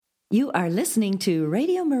You are listening to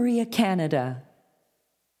Radio Maria Canada.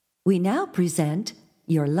 We now present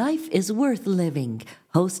Your Life is Worth Living,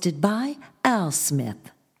 hosted by Al Smith.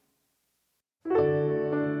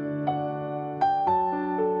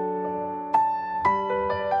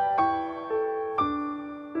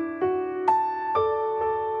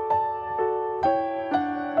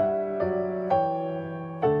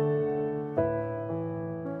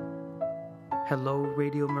 Hello,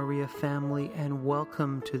 Radio Maria family, and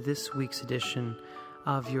welcome to this week's edition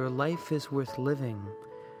of Your Life is Worth Living.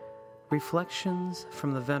 Reflections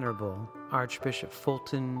from the Venerable Archbishop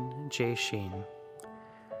Fulton J. Sheen.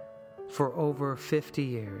 For over 50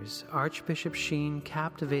 years, Archbishop Sheen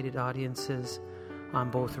captivated audiences on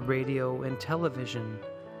both radio and television.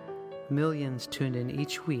 Millions tuned in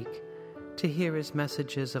each week to hear his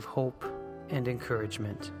messages of hope and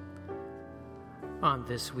encouragement. On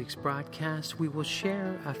this week's broadcast, we will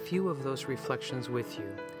share a few of those reflections with you.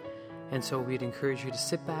 And so we'd encourage you to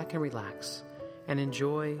sit back and relax and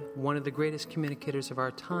enjoy one of the greatest communicators of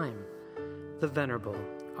our time, the Venerable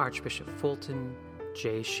Archbishop Fulton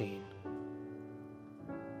J. Sheen.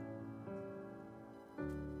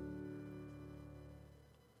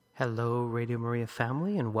 Hello, Radio Maria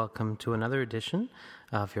family, and welcome to another edition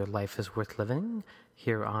of Your Life is Worth Living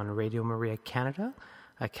here on Radio Maria Canada,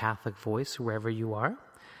 a Catholic voice wherever you are.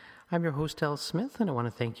 I'm your host, Al Smith, and I want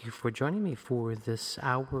to thank you for joining me for this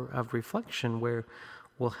hour of reflection where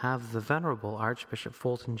we'll have the Venerable Archbishop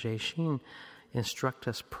Fulton J. Sheen instruct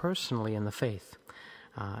us personally in the faith.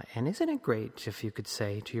 And isn't it great if you could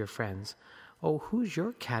say to your friends, "Oh, who's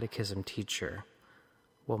your catechism teacher?"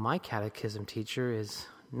 Well, my catechism teacher is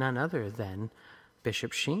none other than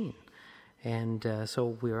Bishop Sheen. And so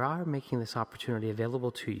we are making this opportunity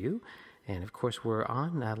available to you. And of course, we're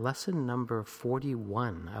on lesson number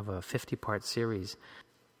 41 of a 50-part series.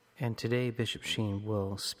 And today, Bishop Sheen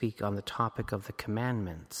will speak on the topic of the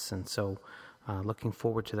commandments. And so, looking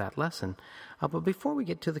forward to that lesson. But before we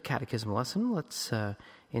get to the catechism lesson, let's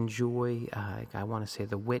enjoy, I want to say,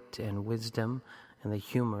 the wit and wisdom and the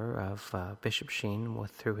humor of Bishop Sheen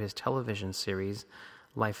through his television series,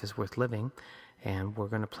 Life is Worth Living. And we're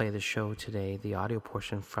going to play the show today, the audio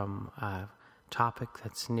portion from topic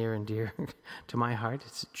that's near and dear to my heart.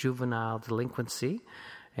 It's juvenile delinquency.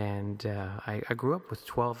 And I grew up with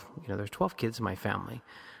 12, there's 12 kids in my family.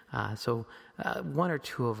 So one or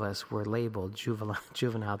two of us were labeled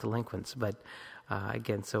juvenile delinquents. But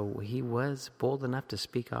again, so he was bold enough to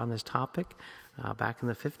speak on this topic back in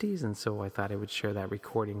the 50s. And so I thought I would share that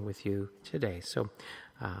recording with you today. So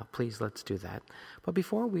please, let's do that. But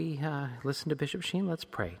before we listen to Bishop Sheen, let's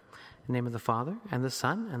pray. In the name of the Father, and the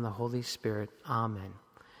Son, and the Holy Spirit. Amen.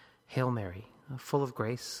 Hail Mary, full of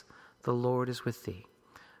grace, the Lord is with thee.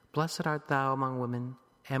 Blessed art thou among women,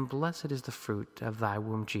 and blessed is the fruit of thy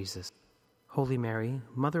womb, Jesus. Holy Mary,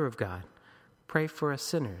 Mother of God, pray for us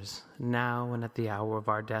sinners, now and at the hour of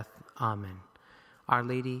our death. Amen. Our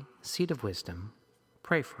Lady, Seat of Wisdom,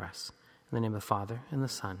 pray for us. In the name of the Father, and the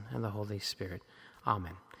Son, and the Holy Spirit.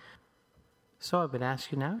 Amen. So I would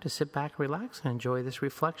ask you now to sit back, relax, and enjoy this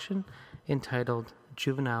reflection entitled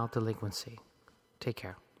Juvenile Delinquency. Take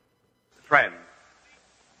care. Friends,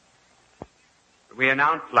 we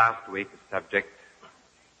announced last week the subject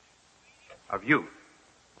of youth.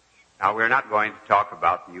 Now, we're not going to talk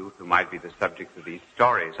about the youth who might be the subject of these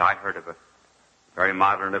stories. I heard of a very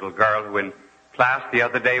modern little girl who in class the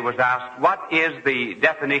other day was asked, "What is the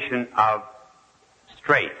definition of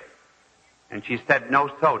straight?" And she said, "No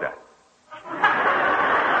soda."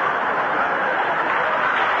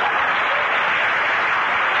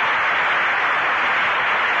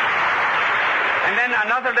 And then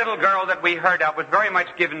another little girl that we heard of was very much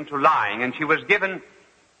given to lying, and she was given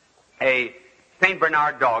a St.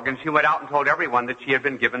 Bernard dog, and she went out and told everyone that she had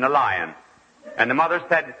been given a lion. And the mother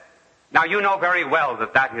said, "Now you know very well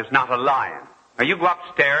that that is not a lion. Now you go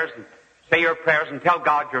upstairs and say your prayers and tell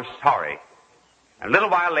God you're sorry." And a little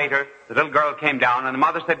while later, the little girl came down, and the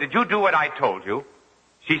mother said, "Did you do what I told you?"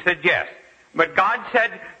 She said, "Yes. But God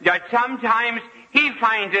said that sometimes He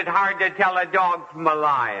finds it hard to tell a dog from a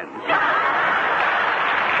lion."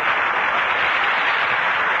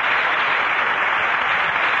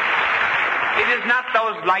 It is not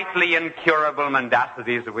those lightly incurable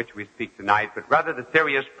mendacities of which we speak tonight, but rather the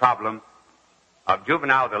serious problem of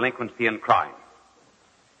juvenile delinquency and crime.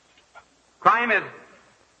 Crime is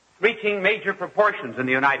reaching major proportions in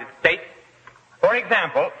the United States. For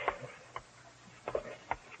example,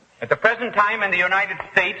 at the present time in the United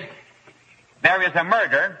States, there is a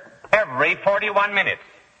murder every 41 minutes.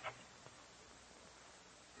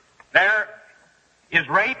 There is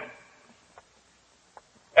rape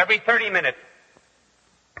every 30 minutes.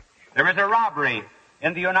 There is a robbery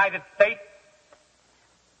in the United States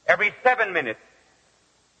every 7 minutes.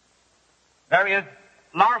 There is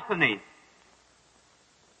larceny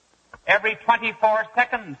every 24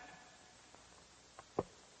 seconds.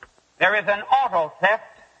 There is an auto theft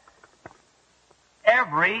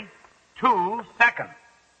every 2 seconds.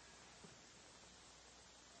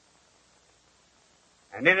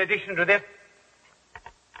 And in addition to this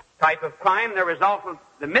type of crime, there is also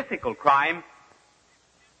the mythical crime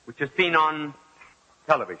which is seen on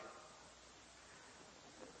television.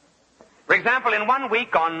 For example, in 1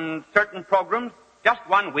 week on certain programs, just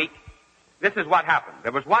 1 week, this is what happened.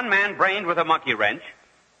 There was one man brained with a monkey wrench.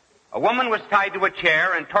 A woman was tied to a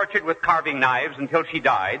chair and tortured with carving knives until she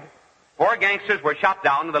died. 4 gangsters were shot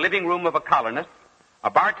down in the living room of a colonist. A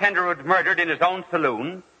bartender was murdered in his own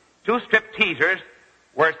saloon. 2 stripteasers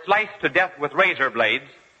were sliced to death with razor blades.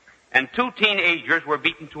 And 2 teenagers were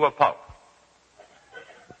beaten to a pulp.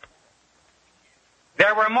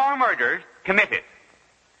 There were more murders committed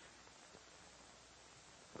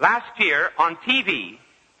last year on TV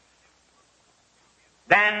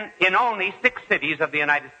than in only 6 cities of the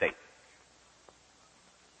United States.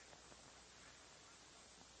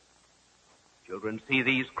 Children see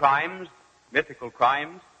these crimes, mythical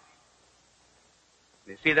crimes.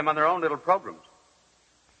 They see them on their own little programs.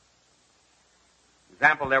 For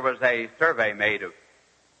example, there was a survey made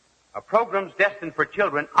of programs destined for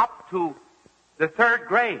children up to the 3rd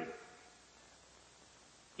grade.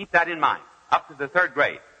 Keep that in mind, up to the 3rd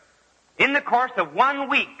grade. In the course of 1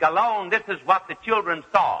 week alone, this is what the children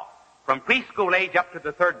saw from preschool age up to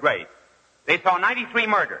the 3rd grade. They saw 93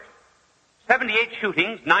 murders, 78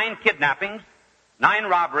 shootings, 9 kidnappings, 9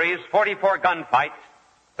 robberies, 44 gunfights,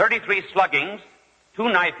 33 sluggings, 2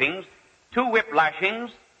 knifings, 2 whiplashings,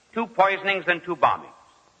 2 poisonings, and 2 bombings.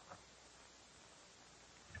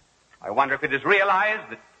 I wonder if it is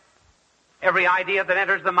realized that every idea that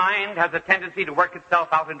enters the mind has a tendency to work itself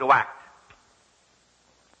out into act.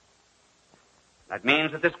 That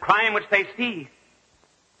means that this crime which they see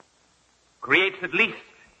creates, at least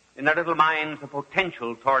in their little minds, a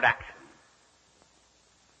potential toward action.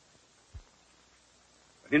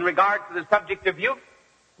 But in regard to the subject of youth,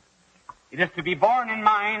 it is to be borne in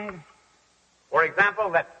mind, for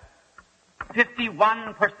example, that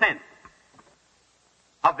 51%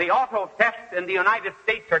 of the auto thefts in the United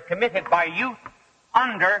States are committed by youth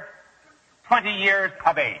under 20 years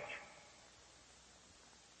of age.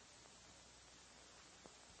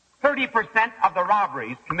 30% of the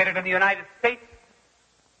robberies committed in the United States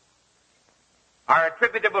are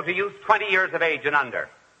attributable to youth 20 years of age and under.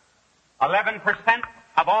 11%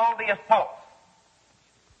 of all the assaults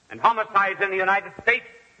and homicides in the United States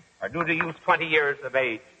are due to youth 20 years of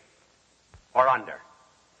age or under.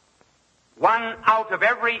 1 out of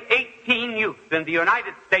every 18 youths in the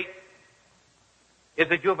United States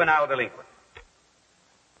is a juvenile delinquent.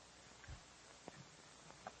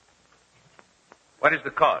 What is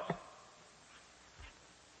the cause?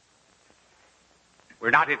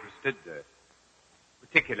 We're not interested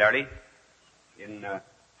particularly in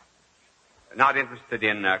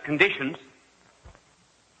conditions.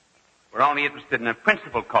 We're only interested in a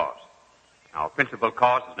principal cause. Now, a principal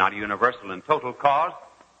cause is not a universal and total cause.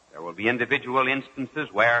 There will be individual instances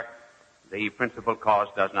where the principal cause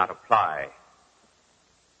does not apply.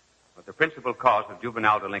 But the principal cause of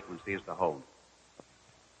juvenile delinquency is the home.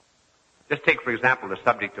 Just take, for example, the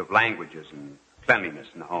subject of languages and cleanliness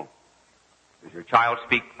in the home. Does your child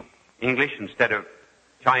speak English instead of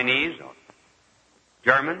Chinese or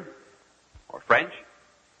German or French?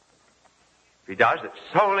 If he does, it's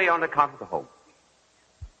solely on account of the home.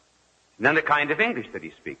 And then the kind of English that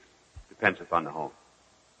he speaks depends upon the home.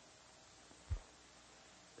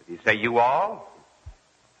 Does he say you all?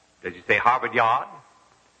 Does he say Harvard Yard?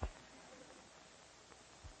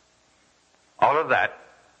 All of that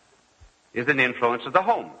is an influence of the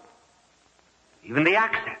home. Even the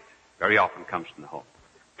accent very often comes from the home.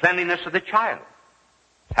 Cleanliness of the child.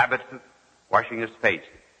 Habits of washing his face,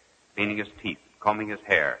 cleaning his teeth, combing his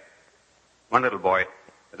hair. One little boy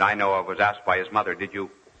that I know of was asked by his mother, Did you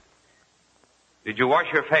wash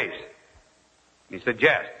your face? And he said,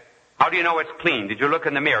 yes. How do you know it's clean? Did you look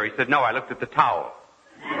in the mirror? He said, no, I looked at the towel.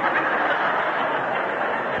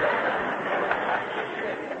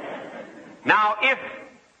 Now, if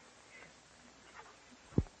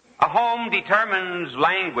a home determines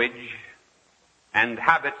language and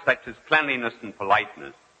habits such as cleanliness and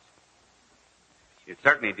politeness, it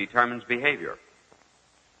certainly determines behavior.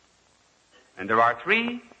 And there are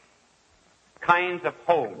 3 kinds of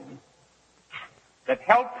homes that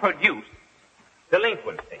help produce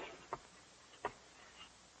delinquency.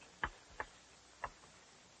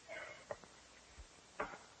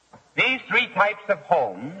 These three types of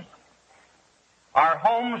homes are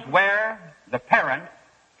homes where the parents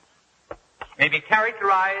may be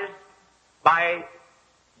characterized by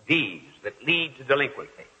deeds that lead to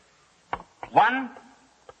delinquency. One,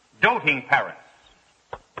 doting parents.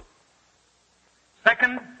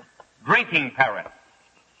 Second, drinking parents.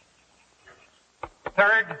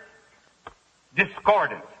 Third,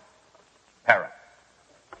 discordant parents.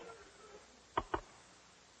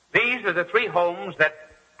 These are the three homes that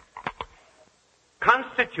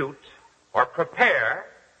constitute or prepare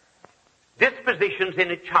dispositions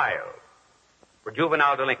in a child for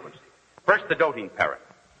juvenile delinquency. First, the doting parent.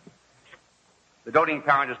 The doting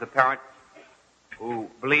parent is the parent who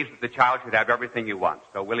believes that the child should have everything he wants.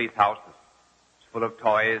 So Willie's house is full of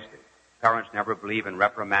toys. The parents never believe in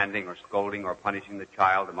reprimanding or scolding or punishing the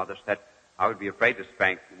child. The mother said, I would be afraid to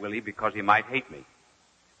spank Willie because he might hate me.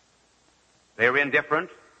 They are indifferent.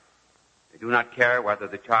 They do not care whether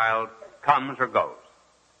the child comes or goes.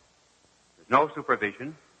 There's no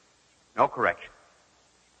supervision, no correction.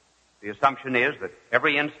 The assumption is that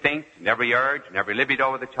every instinct and every urge and every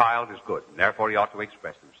libido of the child is good, and therefore he ought to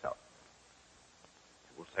express himself.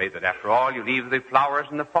 They will say that after all, you leave the flowers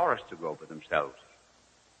in the forest to grow for themselves.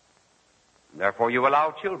 And therefore you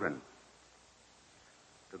allow children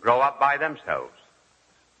to grow up by themselves,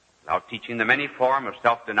 without teaching them any form of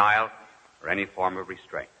self-denial or any form of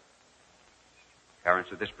restraint.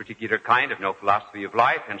 Parents of this particular kind have no philosophy of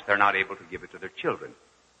life, hence they're not able to give it to their children.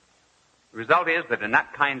 The result is that in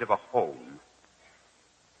that kind of a home,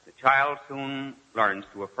 the child soon learns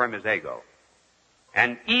to affirm his ego.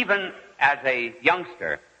 And even as a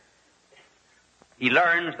youngster, he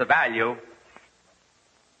learns the value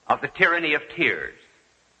of the tyranny of tears.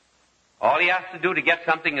 All he has to do to get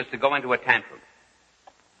something is to go into a tantrum.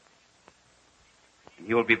 And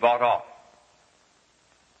he will be bought off.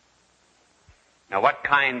 Now, what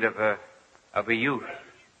kind of a youth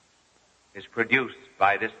is produced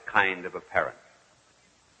by this kind of a parent?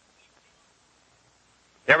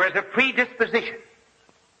 There is a predisposition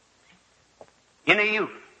in a youth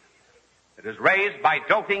that is raised by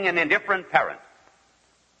doting and indifferent parents.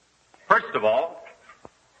 First of all,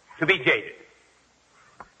 to be jaded.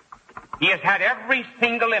 He has had every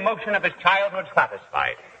single emotion of his childhood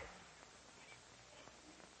satisfied.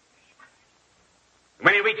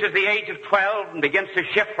 When he reaches the age of 12 and begins to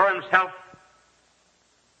shift for himself,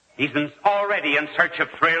 he's already in search of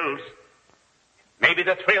thrills. Maybe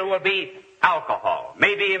the thrill will be alcohol.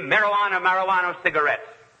 Maybe marijuana cigarettes.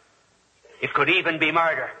 It could even be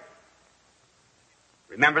murder.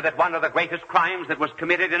 Remember that one of the greatest crimes that was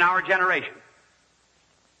committed in our generation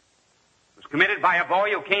was committed by a boy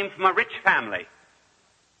who came from a rich family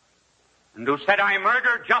and who said, I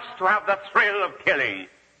murdered just to have the thrill of killing,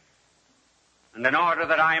 and in order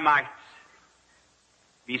that I might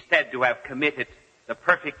be said to have committed the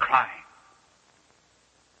perfect crime.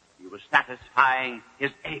 He was satisfying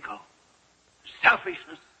his ego,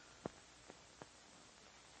 selfishness.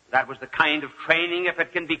 That was the kind of training, if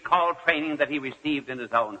it can be called training, that he received in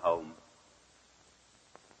his own home.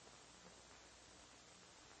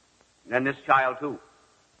 And then this child, too,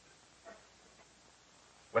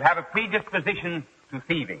 will have a predisposition to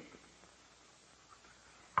thieving.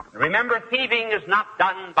 Remember, thieving is not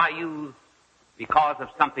done by youth because of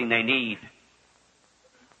something they need.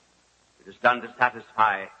 It is done to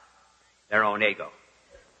satisfy their own ego.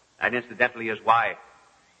 That, incidentally, is why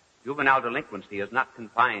juvenile delinquency is not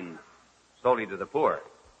confined solely to the poor.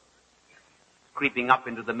 It's creeping up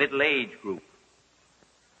into the middle-age group.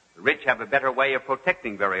 The rich have a better way of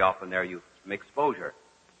protecting very often their youth from exposure.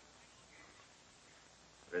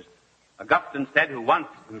 As Augustine said, who once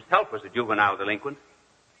himself was a juvenile delinquent,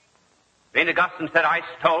 St. Augustine said, I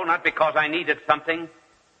stole not because I needed something,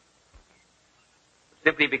 but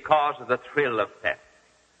simply because of the thrill of theft.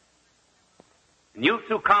 And youth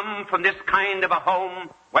who come from this kind of a home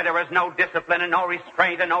where there is no discipline and no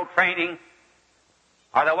restraint and no training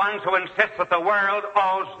are the ones who insist that the world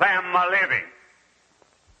owes them a living.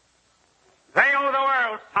 They owe the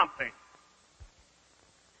world something.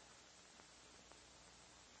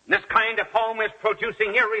 This kind of home is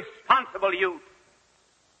producing irresponsible youth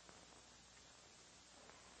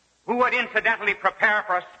who would incidentally prepare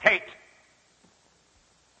for a state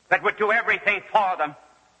that would do everything for them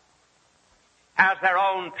as their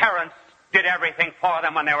own parents did everything for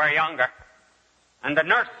them when they were younger. And the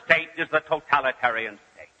nurse state is the totalitarian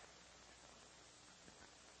state.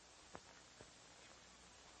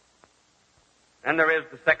 Then there is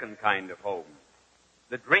the second kind of home,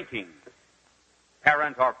 the drinking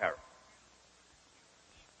parent or parents.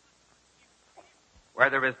 Where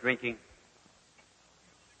there is drinking,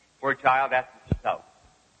 poor child asks itself,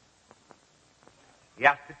 He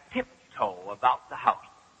has to tiptoe about the house,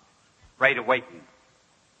 afraid of waking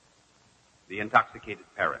the intoxicated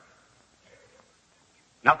parent.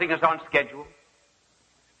 Nothing is on schedule.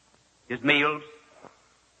 His meals,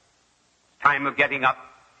 time of getting up,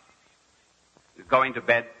 his going to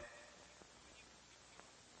bed.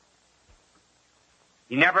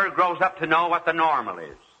 He never grows up to know what the normal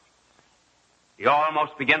is. He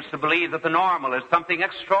almost begins to believe that the normal is something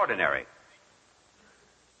extraordinary.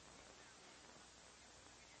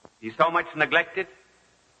 He's so much neglected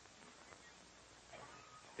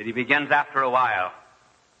that he begins after a while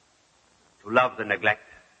to love the neglect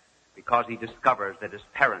because he discovers that his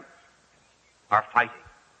parents are fighting.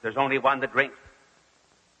 There's only one that drinks.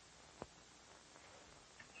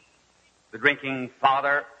 The drinking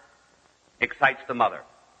father excites the mother.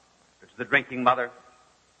 It's the drinking mother.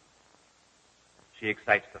 She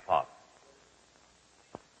excites the father.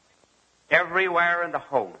 Everywhere in the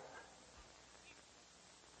home,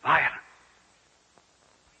 violence,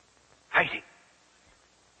 fighting,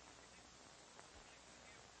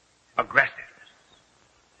 aggressiveness.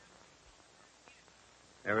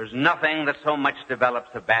 There is nothing that so much develops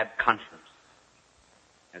a bad conscience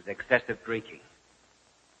as excessive drinking.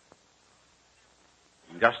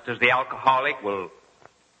 And just as the alcoholic will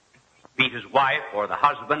beat his wife or the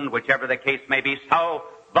husband, whichever the case may be, so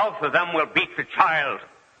both of them will beat the child.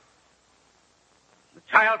 The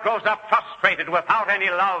child grows up frustrated, without any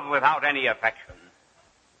love, without any affection.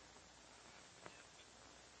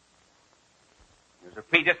 There's a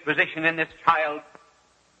predisposition in this child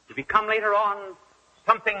to become later on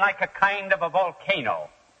something like a kind of a volcano.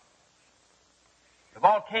 The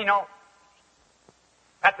volcano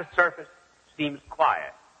at the surface seems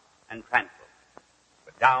quiet and tranquil.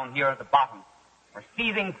 But down here at the bottom are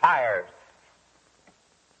seething fires.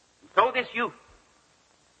 And so this youth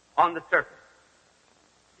on the surface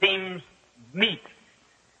seems meek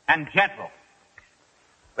and gentle.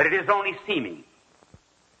 But it is only seeming,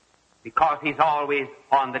 because he's always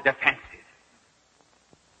on the defensive.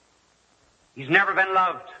 He's never been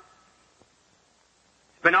loved.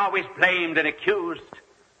 He's been always blamed and accused.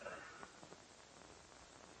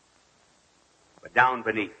 But down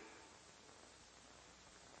beneath,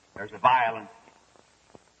 there's a violence,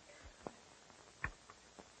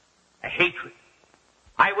 a hatred.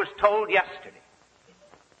 I was told yesterday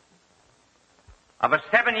of a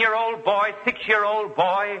 7-year-old boy, 6-year-old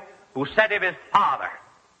boy, who said of his father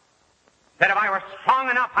that if I were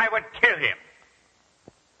strong enough, I would kill him.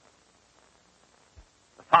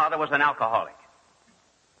 The father was an alcoholic.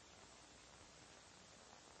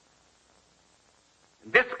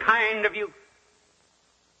 And this kind of youth,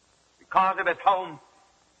 because of his home,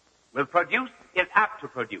 will produce, is apt to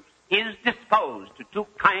produce, is disposed to two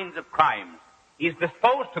kinds of crimes. He's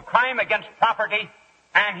disposed to crime against property,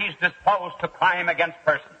 and he's disposed to crime against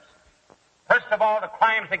persons. First of all, the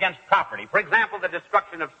crimes against property. For example, the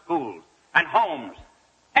destruction of schools and homes.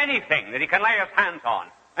 Anything that he can lay his hands on.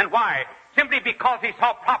 And why? Simply because he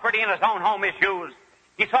saw property in his own home misused.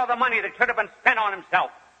 He saw the money that should have been spent on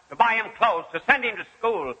himself, to buy him clothes, to send him to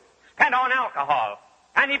school, spent on alcohol.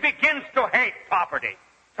 And he begins to hate property.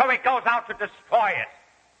 So he goes out to destroy it.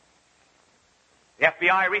 The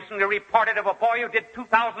FBI recently reported of a boy who did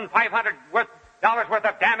 $2,500 worth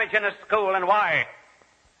of damage in a school. And why?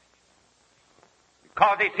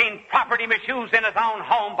 Because he's seen property misused in his own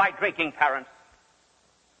home by drinking parents.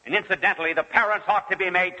 And incidentally, the parents ought to be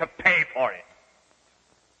made to pay for it.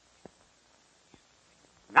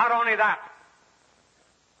 Not only that,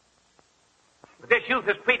 but this youth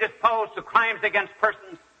is predisposed to crimes against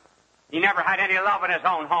persons. He never had any love in his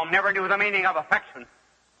own home, never knew the meaning of affection.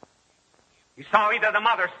 He saw either the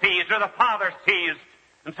mother seized or the father seized.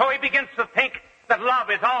 And so he begins to think that love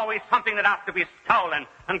is always something that has to be stolen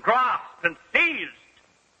and grasped and seized.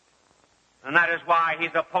 And that is why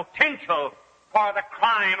he's a potential for the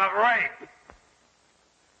crime of rape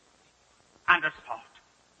and assault.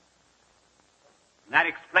 And that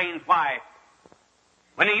explains why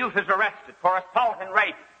when a youth is arrested for assault and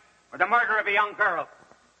rape or the murder of a young girl,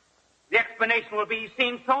 the explanation will be he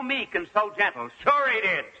seemed so meek and so gentle. Sure he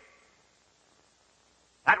did.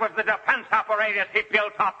 That was the defense apparatus he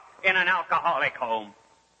built up in an alcoholic home.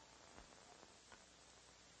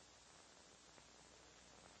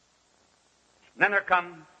 And then there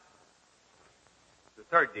comes the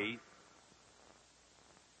third D,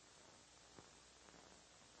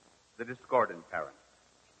 the discordant parents.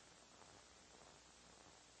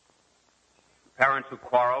 Parents who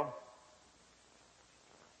quarrel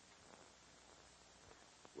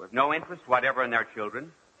with no interest whatever in their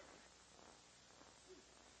children,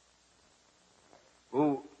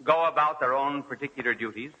 who go about their own particular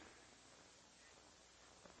duties,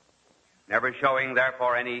 never showing,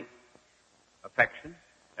 therefore, any affection.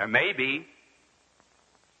 There may be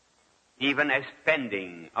even a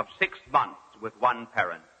spending of 6 months with one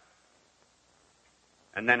parent,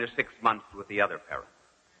 and then a 6 months with the other parent.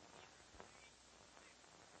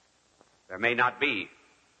 There may not be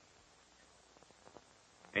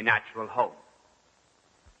a natural home.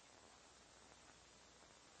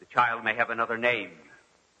 The child may have another name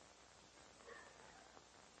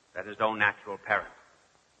than his own natural parent.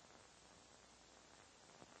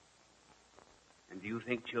 And do you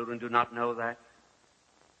think children do not know that?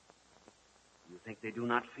 Do you think they do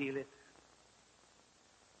not feel it?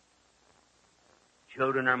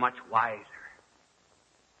 Children are much wiser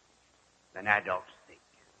than adults think.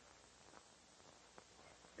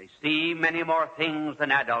 They see many more things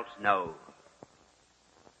than adults know.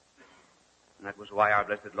 And that was why our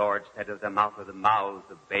blessed Lord said of them, out of the mouths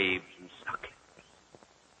of babes and sucklings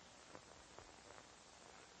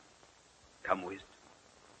come wisdom.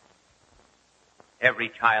 Every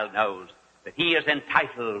child knows that he is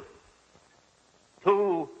entitled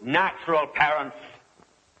to natural parents.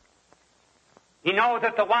 He knows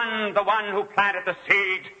that the one who planted the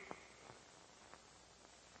seed,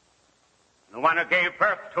 the one who gave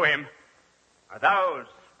birth to him, are those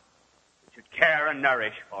who should care and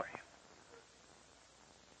nourish for him.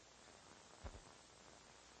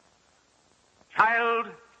 Child,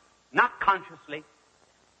 not consciously,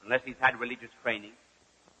 unless he's had religious training,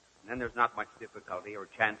 and then there's not much difficulty or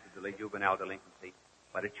chance of juvenile delinquency,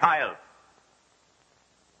 but a child,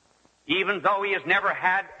 even though he has never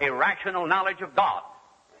had a rational knowledge of God,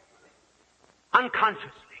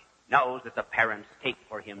 unconsciously knows that the parents take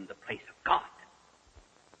for him the place of God.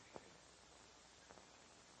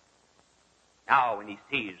 Now when he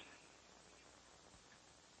sees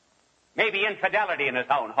maybe infidelity in his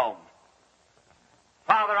own home,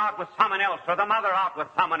 father out with someone else or the mother out with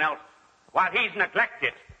someone else while he's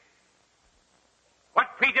neglected, what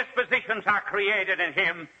predispositions are created in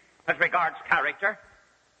him as regards character?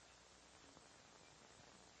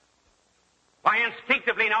 By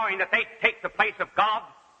instinctively knowing that they take the place of God,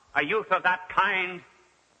 a youth of that kind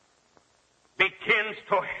begins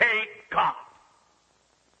to hate God.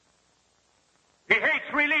 He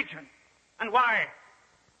hates religion. And why?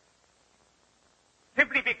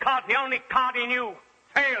 Simply because the only God he knew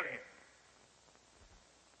failed him.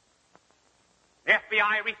 The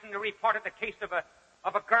FBI recently reported the case of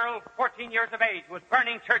a girl 14 years of age who was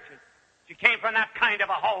burning churches. She came from that kind of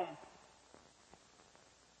a home.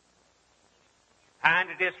 And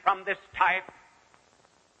it is from this type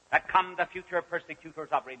that come the future persecutors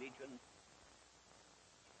of religion.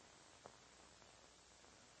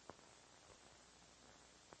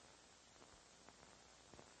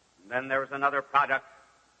 And then there is another product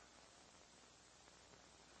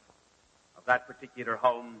of that particular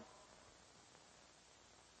home,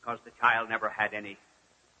 because the child never had any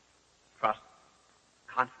trust,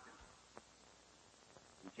 confidence,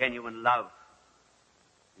 and genuine love,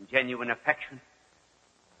 and genuine affection.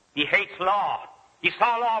 He hates law. He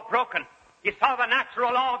saw law broken. He saw the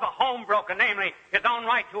natural law of the home broken, namely his own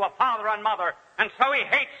right to a father and mother. And so he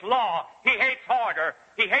hates law. He hates order.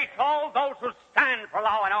 He hates all those who stand for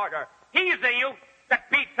law and order. He's the youth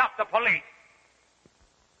that beats up the police.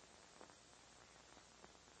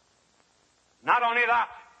 Not only that,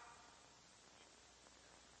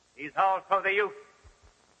 he's also the youth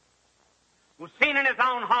who's seen in his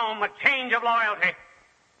own home a change of loyalty.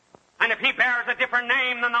 And if he bears a different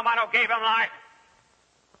name than the one who gave him life,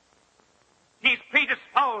 he's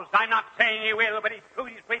predisposed, I'm not saying he will, but he's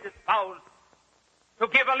predisposed to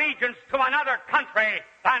give allegiance to another country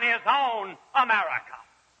than his own America.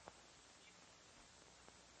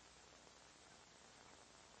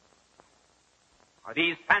 Are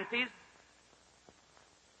these fancies?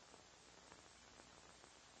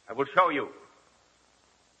 I will show you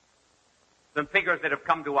some figures that have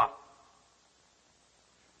come to us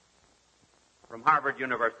from Harvard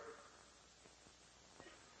University.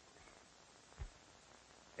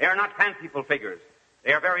 They are not fanciful figures.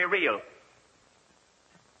 They are very real.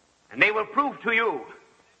 And they will prove to you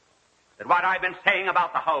that what I've been saying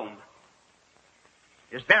about the home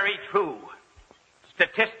is very true,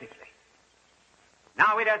 statistically.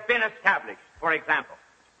 Now it has been established, for example,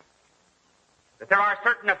 that there are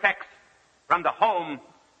certain effects from the home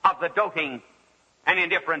of the doting and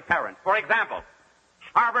indifferent parent. For example,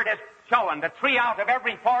 Harvard has shown that 3 out of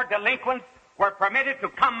every 4 delinquents were permitted to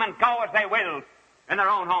come and go as they willed in their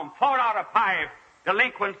own home. 4 out of 5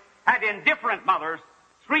 delinquents had indifferent mothers.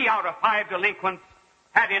 3 out of 5 delinquents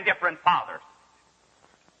had indifferent fathers.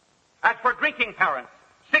 As for drinking parents,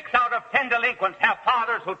 6 out of 10 delinquents have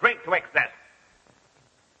fathers who drink to excess.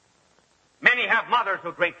 Many have mothers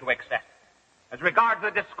who drink to excess. As regards the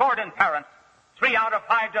discordant parents, 3 out of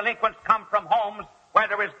 5 delinquents come from homes where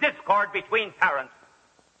there is discord between parents.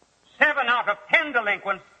 7 out of 10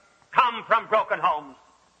 delinquents come from broken homes.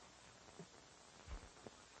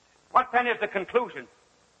 What then is the conclusion?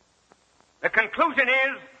 The conclusion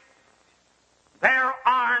is there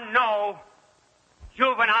are no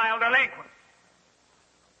juvenile delinquents.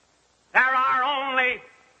 There are only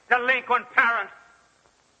delinquent parents.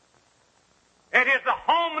 It is the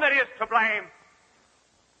home that is to blame.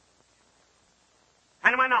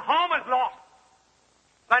 And when the home is lost,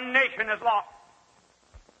 the nation is lost.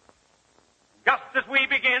 Just as we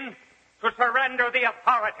begin to surrender the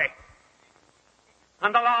authority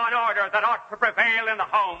and the law and order that ought to prevail in the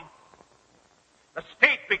home, the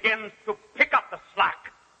state begins to pick up the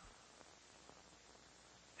slack.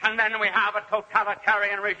 And then we have a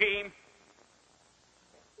totalitarian regime.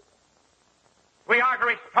 We are to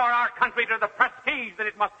restore our country to the prestige that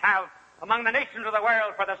it must have among the nations of the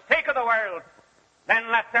world for the sake of the world.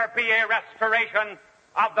 Then let there be a restoration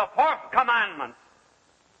of the 4th commandment,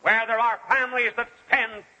 where there are families that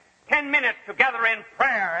spend 10 minutes together in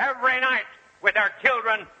prayer every night with their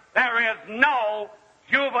children. There is no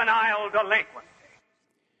juvenile delinquency.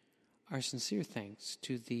 Our sincere thanks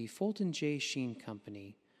to the Fulton J. Sheen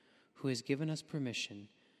Company, who has given us permission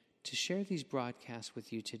to share these broadcasts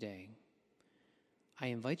with you today. I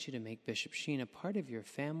invite you to make Bishop Sheen a part of your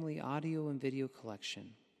family audio and video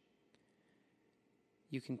collection.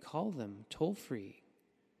 You can call them toll-free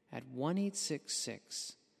at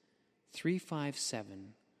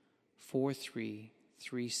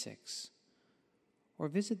 1-866-357-4336 or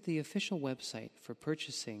visit the official website for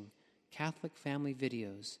purchasing Catholic family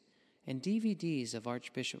videos and DVDs of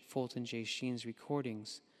Archbishop Fulton J. Sheen's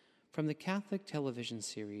recordings from the Catholic television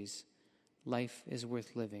series Life is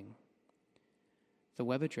Worth Living. The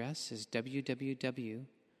web address is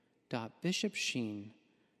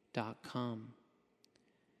www.bishopsheen.com.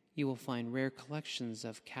 You will find rare collections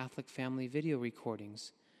of Catholic family video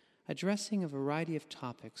recordings addressing a variety of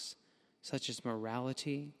topics such as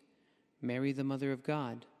morality, Mary the Mother of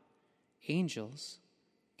God, angels,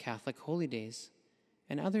 Catholic holy days,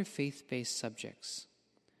 and other faith-based subjects.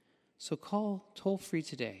 So call toll-free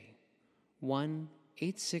today,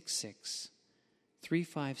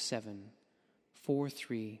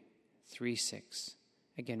 1-866-357-4336.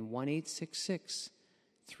 Again,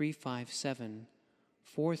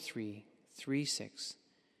 1-866-357-4336.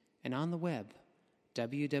 And on the web,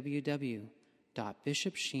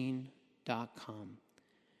 www.bishopsheen.com.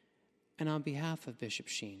 And on behalf of Bishop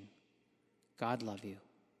Sheen, God love you.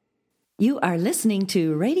 You are listening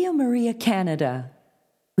to Radio Maria Canada.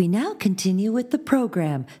 We now continue with the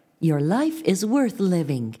program, Your Life is Worth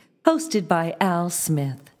Living, hosted by Al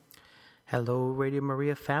Smith. Hello, Radio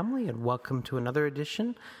Maria family, and welcome to another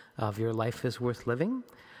edition of Your Life is Worth Living.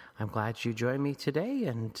 I'm glad you joined me today,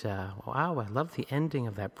 and wow, I love the ending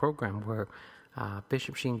of that program where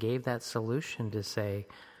Bishop Sheen gave that solution to say,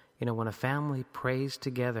 you know, when a family prays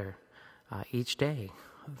together each day,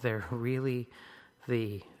 they're really,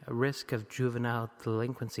 the risk of juvenile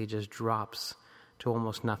delinquency just drops to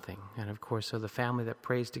almost nothing. And of course, so the family that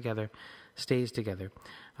prays together stays together.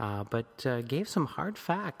 But gave some hard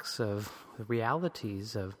facts of the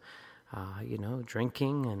realities of,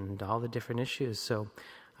 drinking and all the different issues. So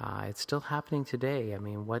it's still happening today. I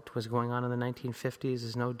mean, what was going on in the 1950s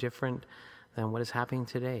is no different than what is happening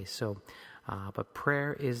today. So, but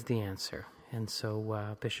prayer is the answer. And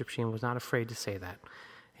so Bishop Sheen was not afraid to say that.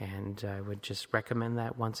 And I would just recommend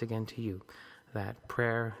that once again to you, that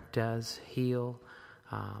prayer does heal,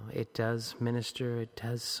 it does minister, it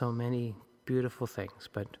does so many beautiful things,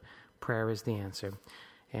 but prayer is the answer.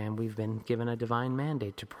 And we've been given a divine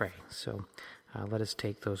mandate to pray. So let us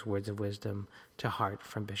take those words of wisdom to heart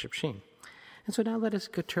from Bishop Sheen. And so now let us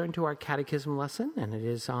turn to our catechism lesson, and it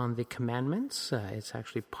is on the commandments. It's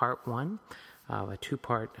actually part 1 of a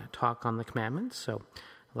 2-part talk on the commandments. So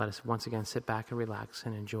let us once again sit back and relax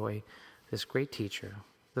and enjoy this great teacher,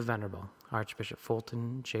 the Venerable Archbishop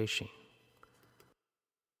Fulton J. Sheen.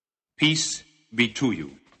 Peace be to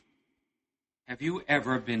you. Have you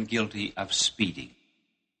ever been guilty of speeding?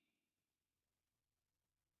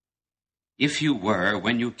 If you were,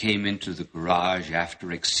 when you came into the garage after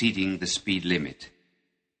exceeding the speed limit,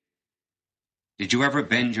 did you ever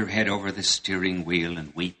bend your head over the steering wheel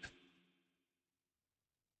and weep?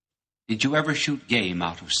 Did you ever shoot game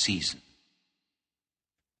out of season?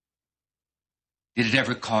 Did it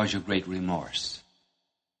ever cause you great remorse?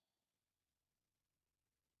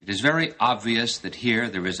 It is very obvious that here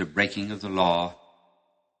there is a breaking of the law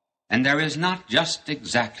And there is not just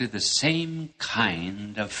exactly the same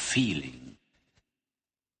kind of feeling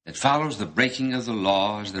that follows the breaking of the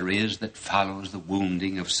law as there is that follows the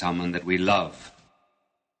wounding of someone that we love.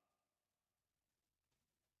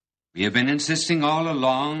 We have been insisting all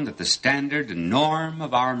along that the standard and norm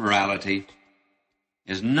of our morality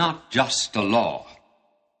is not just a law,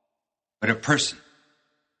 but a person.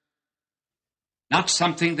 Not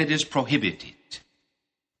something that is prohibited,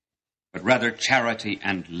 but rather charity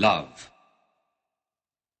and love.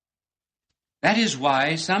 That is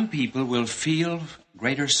why some people will feel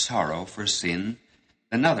greater sorrow for sin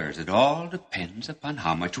than others. It all depends upon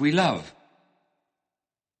how much we love.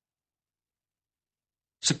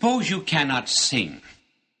 Suppose you cannot sing.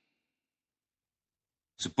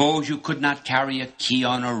 Suppose you could not carry a key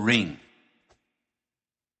on a ring.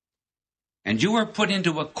 And you were put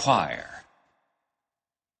into a choir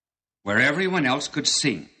where everyone else could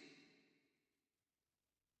sing.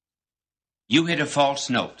 You hit a false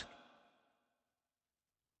note.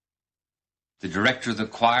 The director of the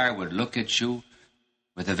choir would look at you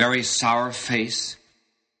with a very sour face.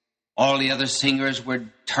 All the other singers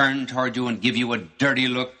would turn toward you and give you a dirty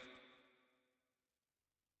look.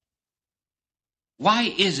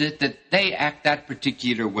 Why is it that they act that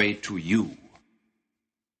particular way to you?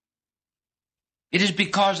 It is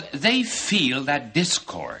because they feel that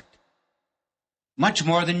discord much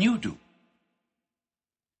more than you do.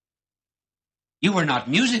 You are not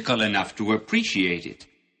musical enough to appreciate it,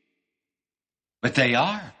 but they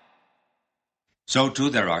are. So too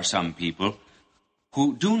there are some people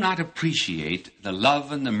who do not appreciate the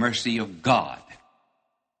love and the mercy of God.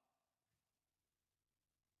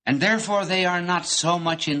 And therefore they are not so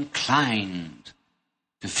much inclined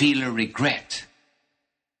to feel a regret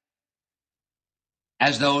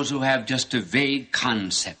as those who have just a vague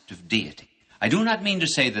concept of deity. I do not mean to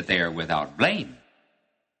say that they are without blame.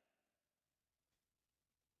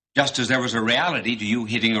 Just as there was a reality to you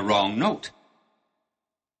hitting a wrong note.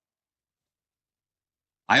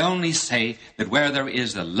 I only say that where there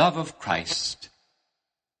is the love of Christ,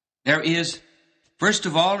 there is, first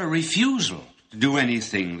of all, a refusal to do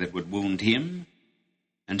anything that would wound him.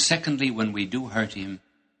 And secondly, when we do hurt him,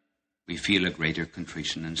 we feel a greater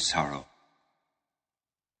contrition and sorrow.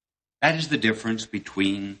 That is the difference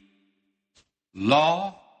between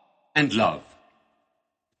law and love.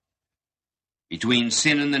 Between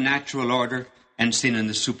sin in the natural order and sin in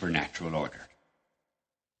the supernatural order.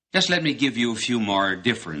 Just let me give you a few more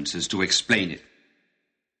differences to explain it.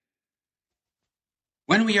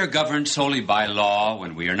 When we are governed solely by law,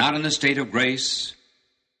 when we are not in the state of grace,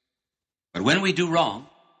 but when we do wrong,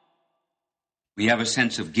 we have a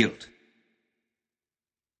sense of guilt.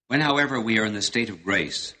 When, however, we are in the state of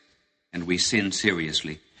grace and we sin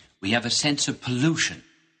seriously, we have a sense of pollution,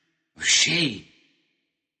 of shame,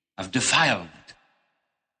 of defilement.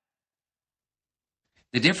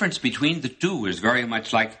 The difference between the two is very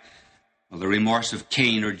much like the remorse of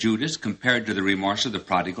Cain or Judas compared to the remorse of the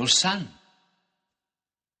prodigal son,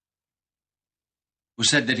 who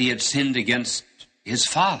said that he had sinned against his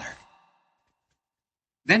father.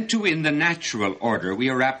 Then, too, in the natural order, we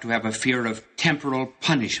are apt to have a fear of temporal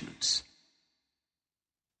punishments,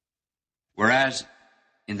 whereas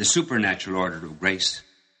in the supernatural order of grace,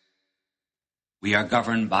 we are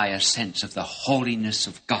governed by a sense of the holiness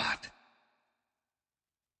of God.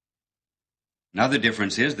 Another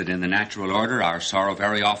difference is that in the natural order, our sorrow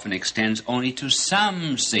very often extends only to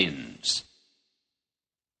some sins,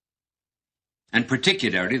 and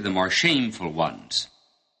particularly the more shameful ones.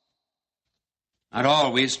 Not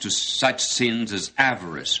always to such sins as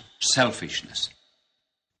avarice, selfishness.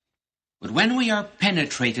 But when we are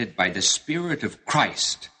penetrated by the Spirit of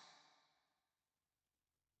Christ,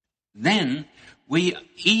 then we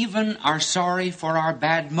even are sorry for our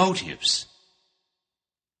bad motives,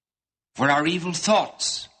 for our evil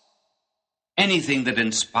thoughts, anything that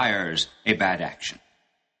inspires a bad action.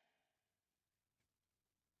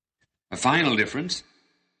 A final difference,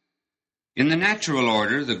 in the natural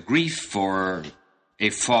order, the grief for a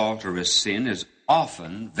fault or a sin is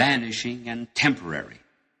often vanishing and temporary,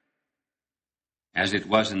 as it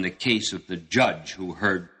was in the case of the judge who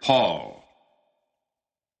heard Paul.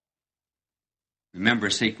 Remember,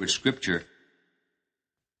 sacred scripture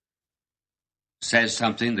says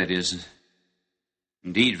something that is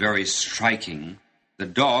indeed very striking. The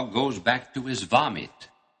dog goes back to his vomit.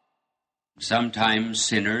 Sometimes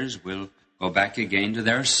sinners will go back again to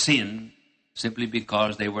their sin simply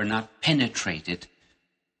because they were not penetrated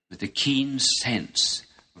with a keen sense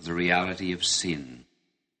of the reality of sin.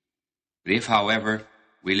 But if, however,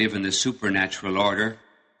 we live in the supernatural order,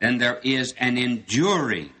 then there is an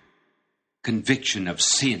enduring conviction of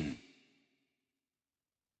sin.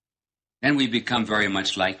 Then we become very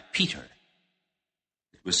much like Peter.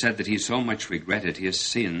 It was said that he so much regretted his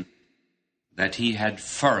sin that he had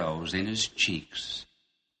furrows in his cheeks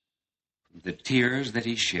from the tears that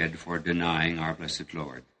he shed for denying our blessed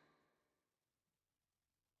Lord.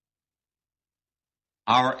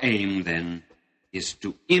 Our aim, then, is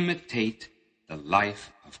to imitate the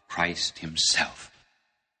life of Christ himself.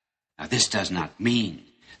 Now, this does not mean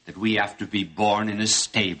that we have to be born in a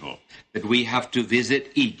stable, that we have to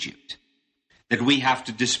visit Egypt, that we have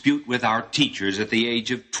to dispute with our teachers at the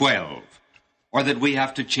age of 12, or that we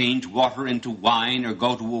have to change water into wine or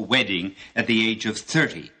go to a wedding at the age of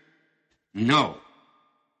 30. No.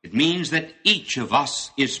 It means that each of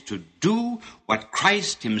us is to do what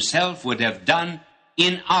Christ himself would have done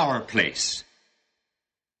in our place.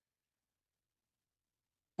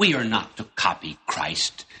 We are not to copy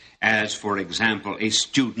Christ as, for example, a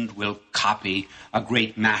student will copy a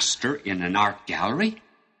great master in an art gallery.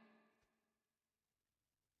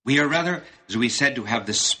 We are rather, as we said, to have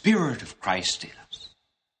the Spirit of Christ in us.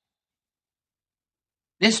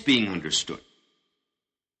 This being understood,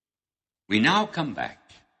 we now come back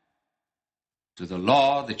to the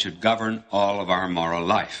law that should govern all of our moral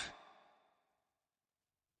life.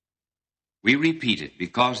 We repeat it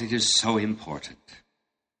because it is so important.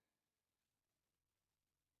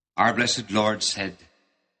 Our blessed Lord said,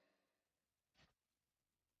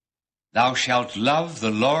 "Thou shalt love the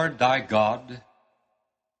Lord thy God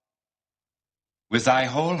with thy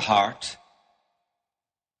whole heart,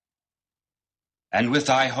 and with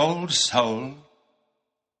thy whole soul,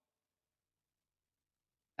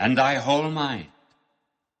 and thy whole mind.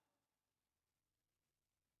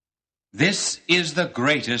 This is the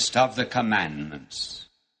greatest of the commandments.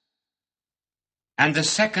 And the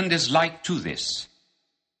second is like to this.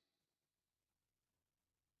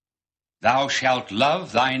 Thou shalt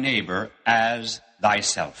love thy neighbor as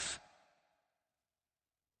thyself."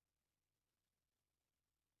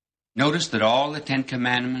 Notice that all the 10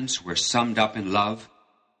 Commandments were summed up in love.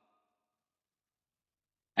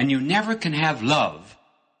 And you never can have love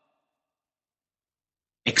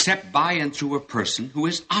except by and through a person who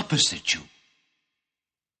is opposite you.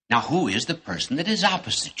 Now, who is the person that is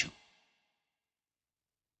opposite you?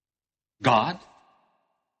 God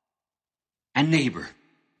and neighbor.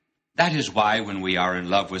 That is why when we are in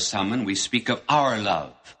love with someone, we speak of our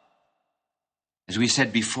love. As we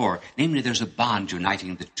said before, namely, there's a bond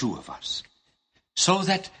uniting the two of us, so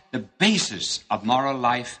that the basis of moral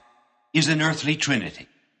life is an earthly trinity.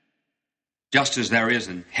 Just as there is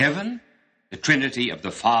in heaven the trinity of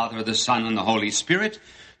the Father, the Son, and the Holy Spirit,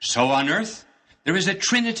 so on earth there is a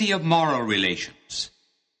trinity of moral relations.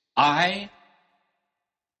 I,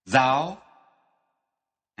 thou,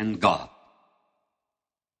 and God.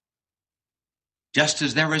 Just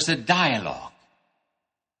as there is a dialogue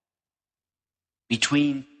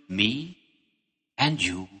between me and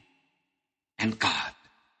you and God.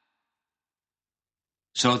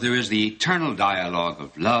 So there is the eternal dialogue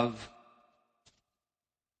of love,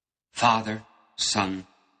 Father, Son,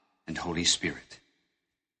 and Holy Spirit.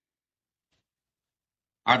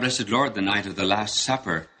 Our blessed Lord, the night of the Last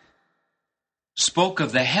Supper, spoke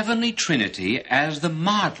of the heavenly Trinity as the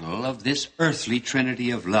model of this earthly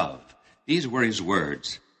Trinity of love. These were his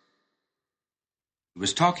words. He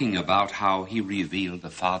was talking about how he revealed the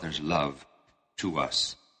Father's love to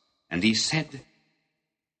us. And he said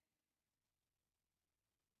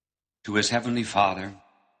to his heavenly Father,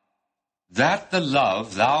 "That the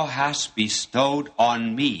love thou hast bestowed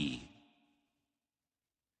on me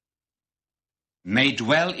may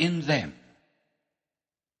dwell in them,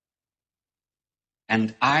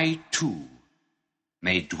 and I too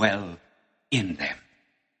may dwell in them."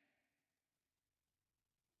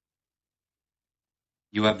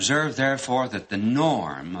 You observe, therefore, that the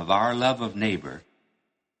norm of our love of neighbor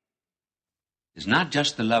is not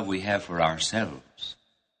just the love we have for ourselves,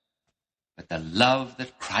 but the love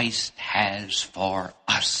that Christ has for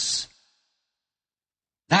us.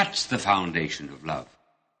 That's the foundation of love.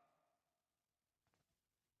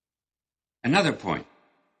 Another point.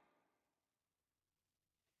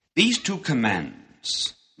 These 2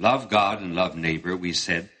 commandments, love God and love neighbor, we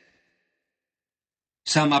said,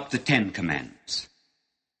 sum up the 10 commandments.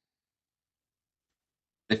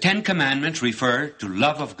 The 10 commandments refer to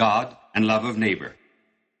love of God and love of neighbor.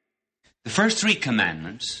 The first 3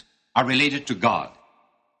 commandments are related to God.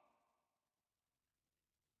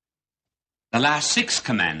 The last 6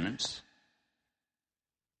 commandments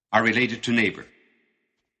are related to neighbor.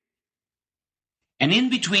 And in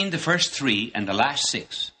between the first 3 and the last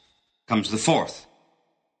 6 comes the 4th.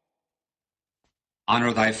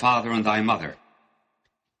 Honor thy father and thy mother.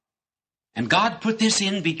 And God put this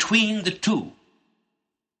in between the two,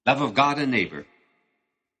 love of God and neighbor,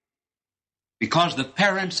 because the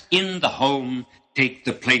parents in the home take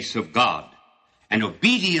the place of God. And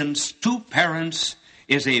obedience to parents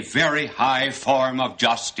is a very high form of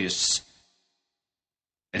justice.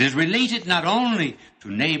 It is related not only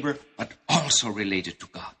to neighbor, but also related to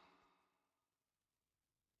God.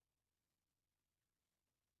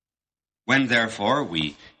 When, therefore,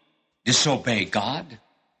 we disobey God,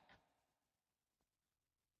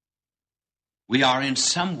 we are in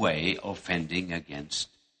some way offending against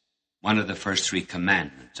one of the first three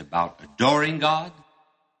commandments about adoring God,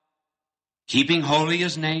 keeping holy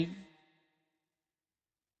his name,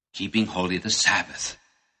 keeping holy the Sabbath.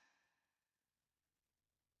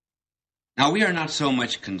 Now, we are not so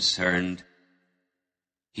much concerned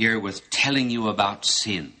here with telling you about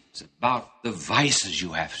sins, about the vices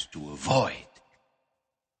you have to avoid.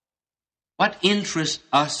 What interests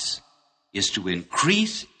us is to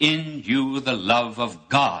increase in you the love of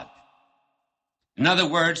God. In other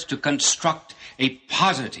words, to construct a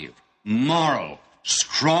positive, moral,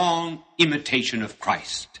 strong imitation of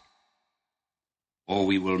Christ. Or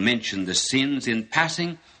we will mention the sins in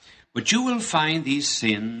passing, but you will find these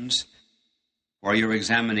sins for your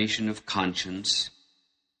examination of conscience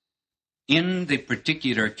in the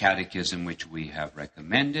particular catechism which we have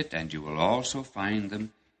recommended, and you will also find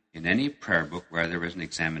them in any prayer book where there is an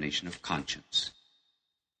examination of conscience.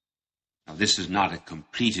 Now, this is not a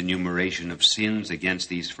complete enumeration of sins against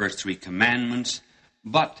these first three commandments,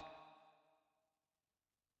 but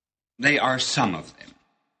they are some of them.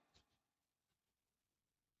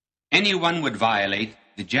 Anyone would violate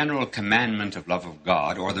the general commandment of love of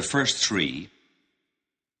God, or the first three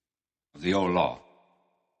of the old law,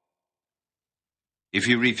 if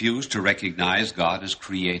he refused to recognize God as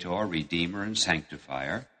creator, redeemer, and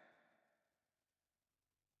sanctifier,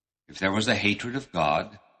 if there was a hatred of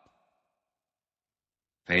God,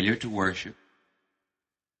 failure to worship,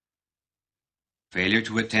 failure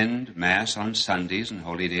to attend Mass on Sundays and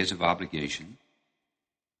holy days of obligation,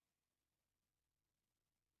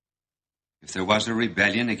 if there was a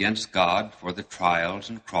rebellion against God for the trials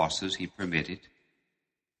and crosses he permitted,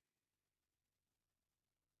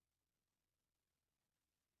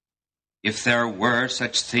 if there were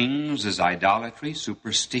such things as idolatry,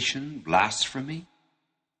 superstition, blasphemy,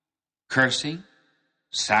 cursing,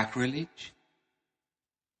 sacrilege,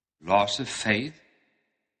 loss of faith,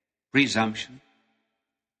 presumption,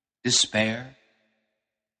 despair,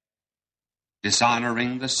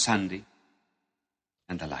 dishonoring the Sunday,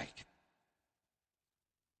 and the like.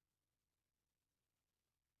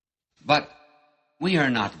 But we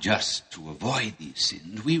are not just to avoid these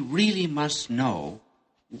sins. We really must know,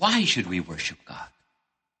 why should we worship God?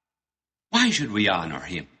 Why should we honor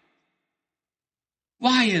him?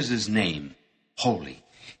 Why is his name holy?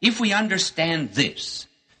 If we understand this,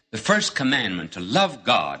 the first commandment, to love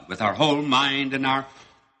God with our whole mind and our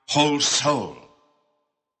whole soul,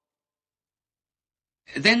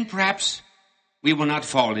 then perhaps we will not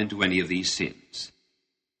fall into any of these sins.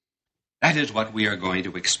 That is what we are going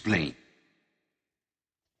to explain.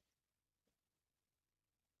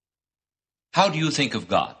 How do you think of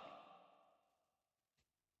God?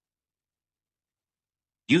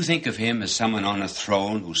 Do you think of him as someone on a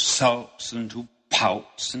throne who sulks and who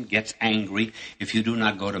pouts and gets angry if you do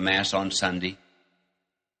not go to Mass on Sunday?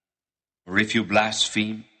 Or if you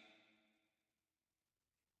blaspheme?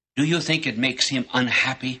 Do you think it makes him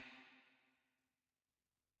unhappy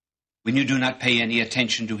when you do not pay any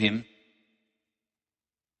attention to him?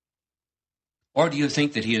 Or do you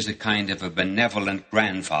think that he is a kind of a benevolent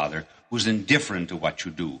grandfather who's indifferent to what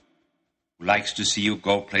you do, who likes to see you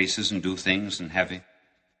go places and do things and have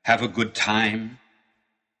a good time,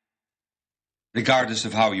 regardless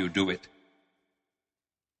of how you do it?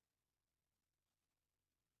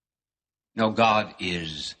 No, God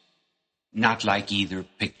is not like either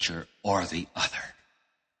picture or the other.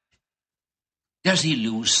 Does he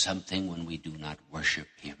lose something when we do not worship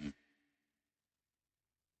him?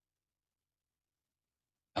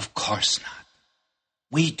 Of course not.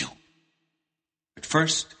 We do. But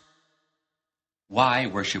first, why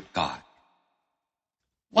worship God?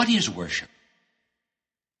 What is worship?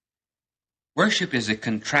 Worship is a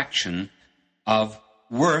contraction of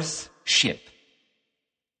worth-ship.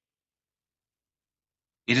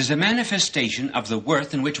 It is a manifestation of the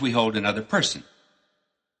worth in which we hold another person.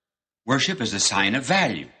 Worship is a sign of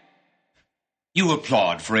value. You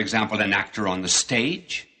applaud, for example, an actor on the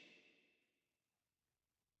stage.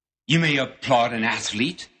 You may applaud an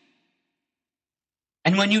athlete.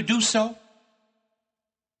 And when you do so,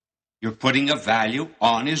 You're putting a value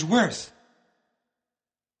on his worth.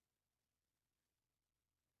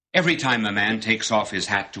 Every time a man takes off his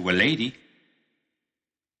hat to a lady,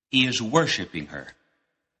 he is worshiping her.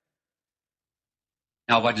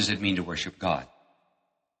 Now, what does it mean to worship God?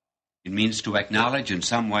 It means to acknowledge in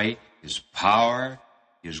some way his power,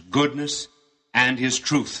 his goodness, and his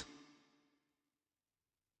truth.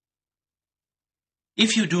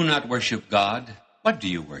 If you do not worship God, what do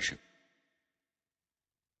you worship?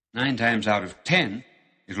 9 times out of 10,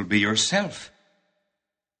 it'll be yourself.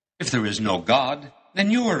 If there is no God, then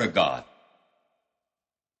you are a god.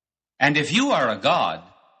 And if you are a god,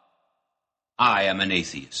 I am an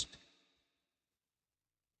atheist.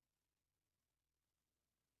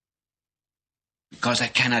 Because I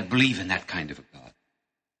cannot believe in that kind of a God.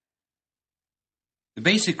 The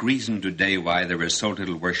basic reason today why there is so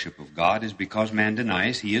little worship of God is because man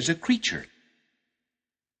denies he is a creature.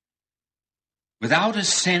 Without a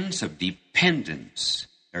sense of dependence,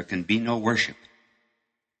 there can be no worship.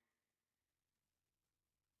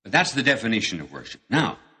 But that's the definition of worship.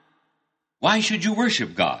 Now, why should you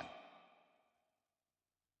worship God?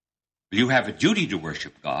 You have a duty to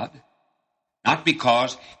worship God, not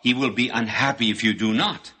because he will be unhappy if you do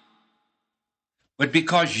not, but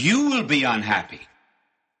because you will be unhappy.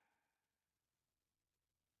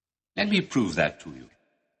 Let me prove that to you.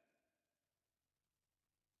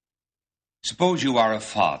 Suppose you are a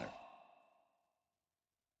father.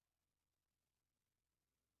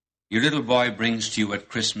 Your little boy brings to you at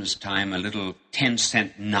Christmas time a little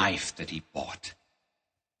 10-cent knife that he bought.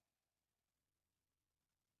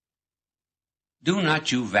 Do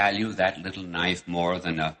not you value that little knife more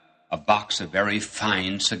than a box of very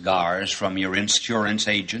fine cigars from your insurance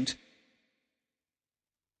agent?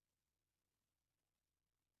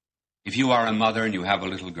 If you are a mother and you have a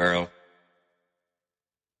little girl,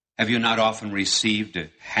 have you not often received a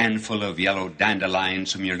handful of yellow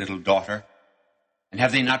dandelions from your little daughter? And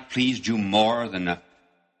have they not pleased you more than a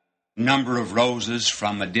number of roses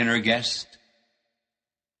from a dinner guest?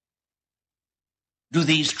 Do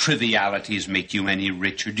these trivialities make you any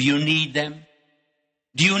richer? Do you need them?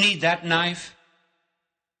 Do you need that knife?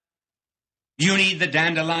 Do you need the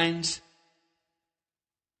dandelions?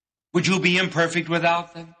 Would you be imperfect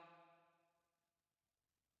without them?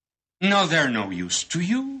 No, they're no use to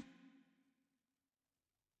you.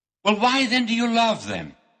 Well, why then do you love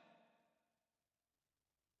them?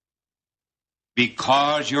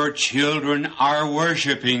 Because your children are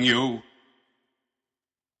worshiping you.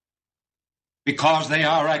 Because they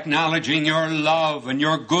are acknowledging your love and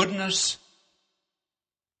your goodness.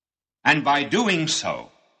 And by doing so,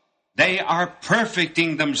 they are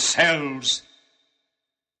perfecting themselves.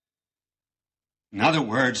 In other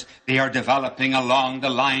words, they are developing along the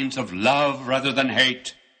lines of love rather than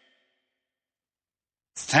hate,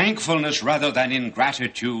 thankfulness rather than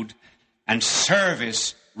ingratitude, and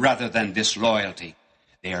service rather than disloyalty.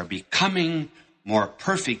 They are becoming more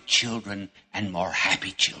perfect children and more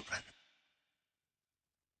happy children.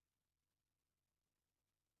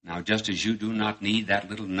 Now, just as you do not need that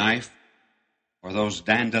little knife or those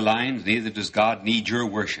dandelions, neither does God need your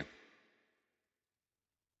worship.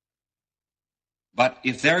 But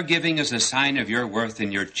if their giving is a sign of your worth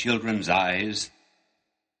in your children's eyes,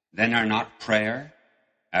 then are not prayer,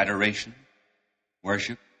 adoration,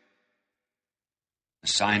 worship a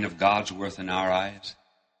sign of God's worth in our eyes?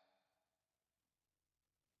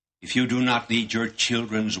 If you do not need your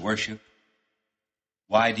children's worship,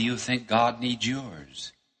 why do you think God needs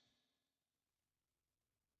yours?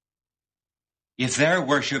 If their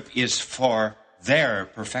worship is for their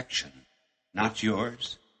perfection, not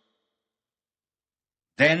yours,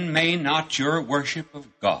 then may not your worship of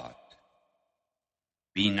God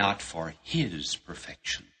be not for his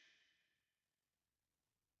perfection,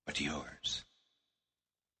 but yours.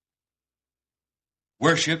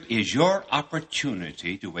 Worship is your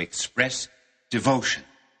opportunity to express devotion,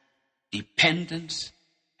 dependence,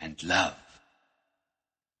 and love.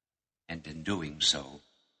 And in doing so,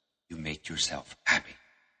 you make yourself happy.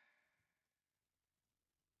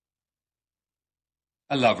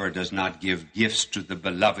 A lover does not give gifts to the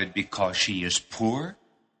beloved because she is poor.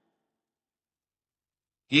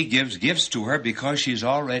 He gives gifts to her because she's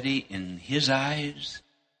already, in his eyes,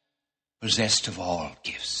 possessed of all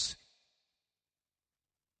gifts.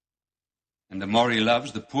 And the more he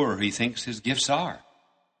loves, the poorer he thinks his gifts are.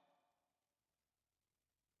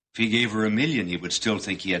 If he gave her $1 million, he would still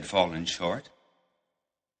think he had fallen short.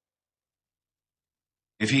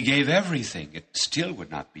 If he gave everything, it still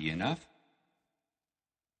would not be enough.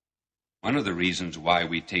 One of the reasons why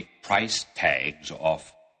we take price tags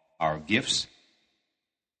off our gifts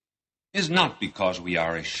is not because we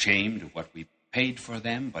are ashamed of what we paid for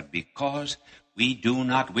them, but because we do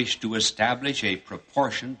not wish to establish a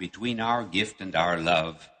proportion between our gift and our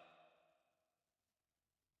love.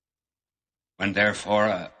 When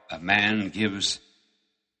therefore a man gives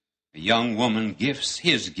a young woman gifts,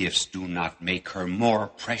 his gifts do not make her more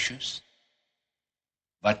precious,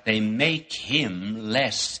 but they make him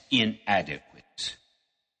less inadequate.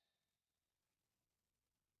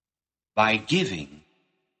 By giving,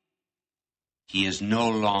 he is no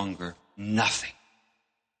longer nothing.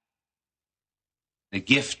 The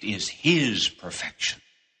gift is his perfection,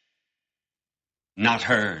 not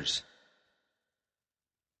hers.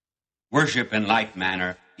 Worship in like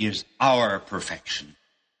manner is our perfection,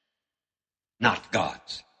 not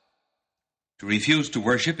God's. To refuse to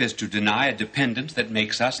worship is to deny a dependence that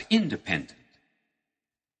makes us independent.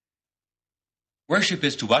 Worship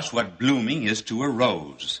is to us what blooming is to a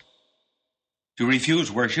rose. To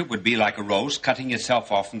refuse worship would be like a rose cutting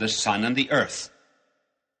itself off from the sun and the earth,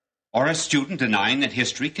 or a student denying that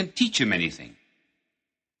history can teach him anything.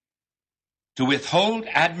 To withhold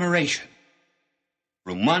admiration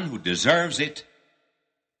from one who deserves it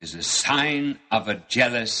is a sign of a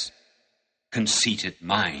jealous, conceited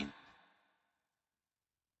mind.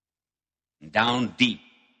 And down deep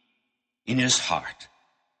in his heart,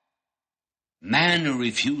 man who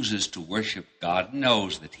refuses to worship God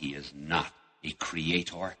knows that he is not a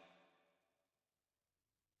creator.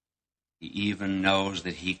 He even knows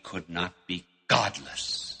that he could not be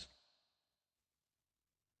godless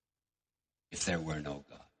if there were no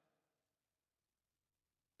God.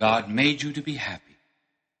 God made you to be happy.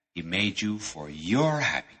 He made you for your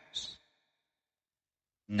happiness,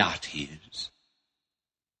 not his.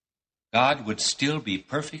 God would still be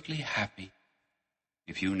perfectly happy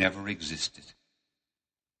if you never existed.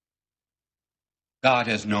 God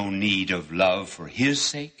has no need of love for his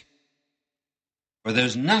sake, for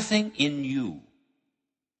there's nothing in you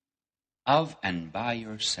of and by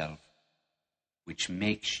yourself which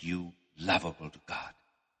makes you lovable to God.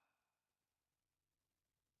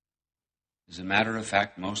 As a matter of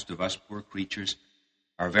fact, most of us poor creatures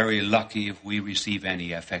are very lucky if we receive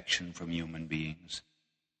any affection from human beings.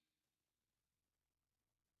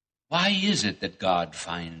 Why is it that God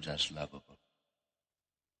finds us lovable?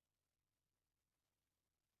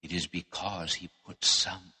 It is because he put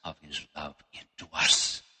some of his love into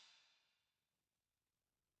us.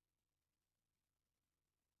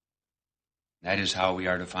 That is how we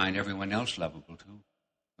are to find everyone else lovable too.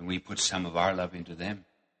 When we put some of our love into them,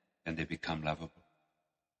 then they become lovable.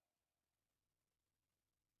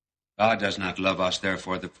 God does not love us,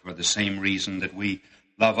 therefore, for the same reason that we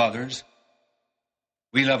love others.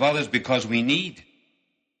 We love others because we need.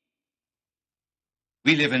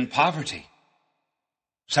 We live in poverty.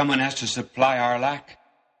 Someone has to supply our lack.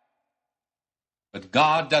 But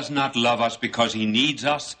God does not love us because he needs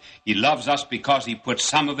us. He loves us because he put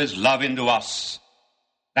some of his love into us.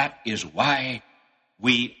 That is why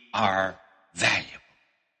we are valuable.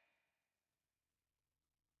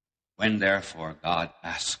 When, therefore, God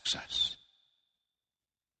asks us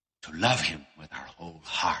to love him with our whole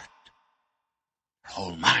heart, our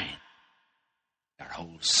whole mind, our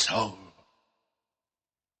whole soul,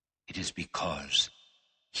 it is because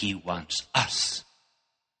he wants us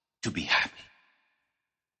to be happy.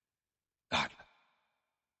 God.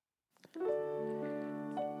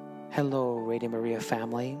 Hello, Radio Maria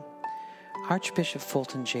family. Archbishop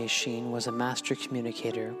Fulton J. Sheen was a master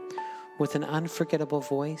communicator with an unforgettable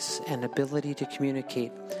voice and ability to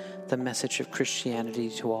communicate the message of Christianity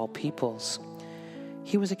to all peoples.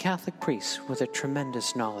 He was a Catholic priest with a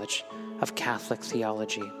tremendous knowledge of Catholic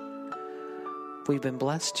theology. We've been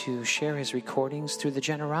blessed to share his recordings through the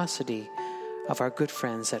generosity of our good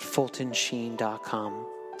friends at FultonSheen.com.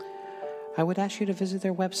 I would ask you to visit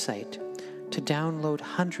their website to download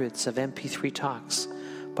hundreds of MP3 talks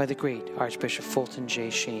by the great Archbishop Fulton J.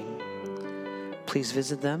 Sheen. Please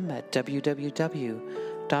visit them at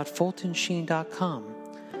www.fultonsheen.com,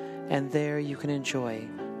 and there you can enjoy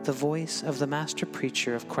the voice of the master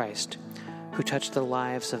preacher of Christ who touched the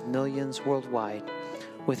lives of millions worldwide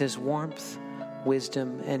with his warmth,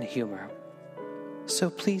 wisdom, and humor. So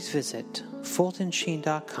please visit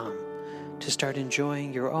FultonSheen.com to start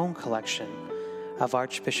enjoying your own collection of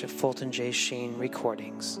Archbishop Fulton J. Sheen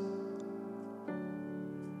recordings.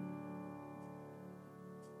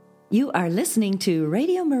 You are listening to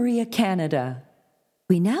Radio Maria Canada.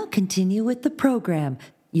 We now continue with the program,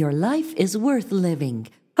 Your Life is Worth Living,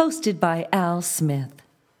 hosted by Al Smith.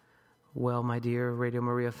 Well, my dear Radio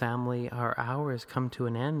Maria family, our hour has come to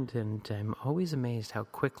an end, and I'm always amazed how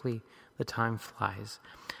quickly the time flies.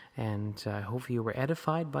 And I hope you were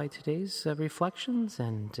edified by today's reflections.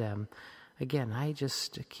 And again, I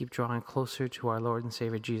just keep drawing closer to our Lord and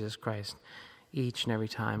Savior Jesus Christ each and every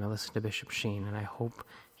time I listen to Bishop Sheen, and I hope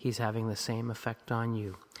he's having the same effect on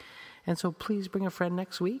you. And so please bring a friend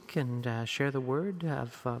next week and share the word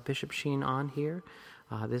of Bishop Sheen on here,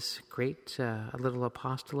 this great little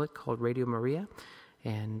apostolate called Radio Maria.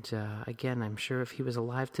 And again, I'm sure if he was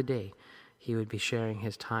alive today, he would be sharing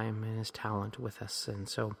his time and his talent with us. And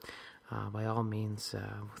so by all means,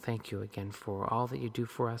 thank you again for all that you do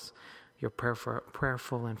for us. Your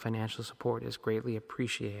prayerful and financial support is greatly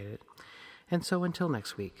appreciated. And so until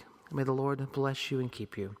next week, may the Lord bless you and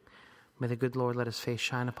keep you. May the good Lord let his face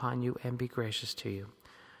shine upon you and be gracious to you.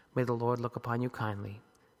 May the Lord look upon you kindly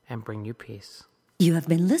and bring you peace. You have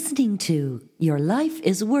been listening to Your Life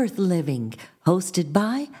is Worth Living, hosted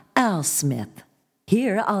by Al Smith,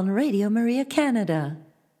 here on Radio Maria Canada.